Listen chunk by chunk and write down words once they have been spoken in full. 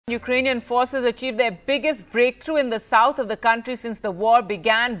Ukrainian forces achieved their biggest breakthrough in the south of the country since the war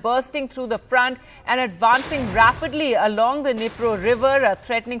began, bursting through the front and advancing rapidly along the Dnipro River,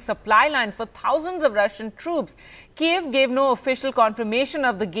 threatening supply lines for thousands of Russian troops. Kiev gave no official confirmation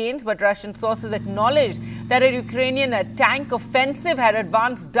of the gains, but Russian sources acknowledged that a Ukrainian tank offensive had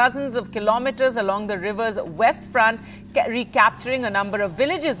advanced dozens of kilometers along the river's west front, recapturing a number of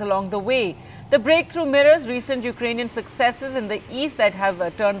villages along the way. The breakthrough mirrors recent Ukrainian successes in the east that have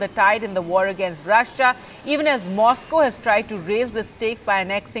turned the tide in the war against Russia, even as Moscow has tried to raise the stakes by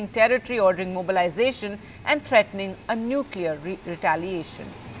annexing territory, ordering mobilization and threatening a nuclear retaliation.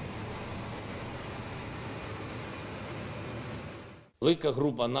 Велика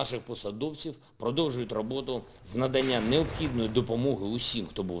група наших посадовців продовжують роботу з надання необхідної допомоги усім,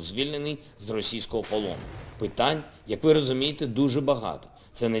 хто був звільнений з російського полону. Питань, як ви розумієте, дуже багато.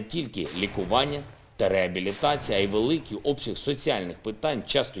 Це не тільки лікування та реабілітація, а й великий обсяг соціальних питань,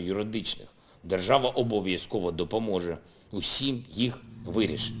 часто юридичних. Держава обов'язково допоможе усім їх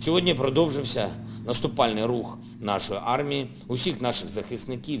вирішити. Сьогодні продовжився наступальний рух нашої армії, усіх наших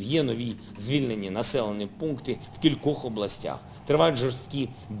захисників, є нові звільнені населені пункти в кількох областях. Тривають жорсткі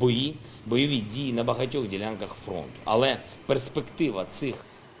бойові дії на багатьох ділянках фронту. Але перспектива цих